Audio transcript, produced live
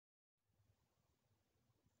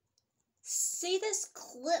See this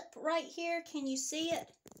clip right here? Can you see it?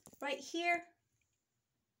 Right here?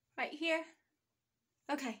 Right here?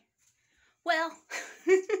 Okay. Well,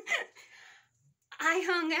 I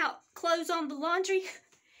hung out clothes on the laundry.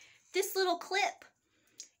 This little clip,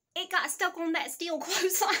 it got stuck on that steel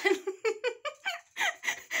clothesline.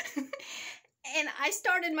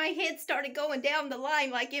 And my head started going down the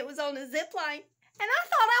line like it was on a zip line. And I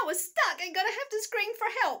thought I was stuck and gonna have to scream for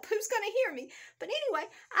help. Who's gonna hear me? But anyway,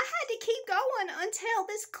 I had to keep going until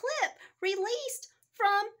this clip released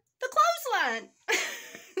from the clothesline.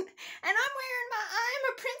 And I'm wearing my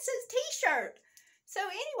I'm a Princess t-shirt. So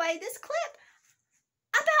anyway, this clip,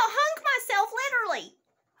 I about hung myself literally.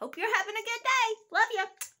 Hope you're having a good day. Love you.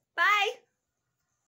 Bye.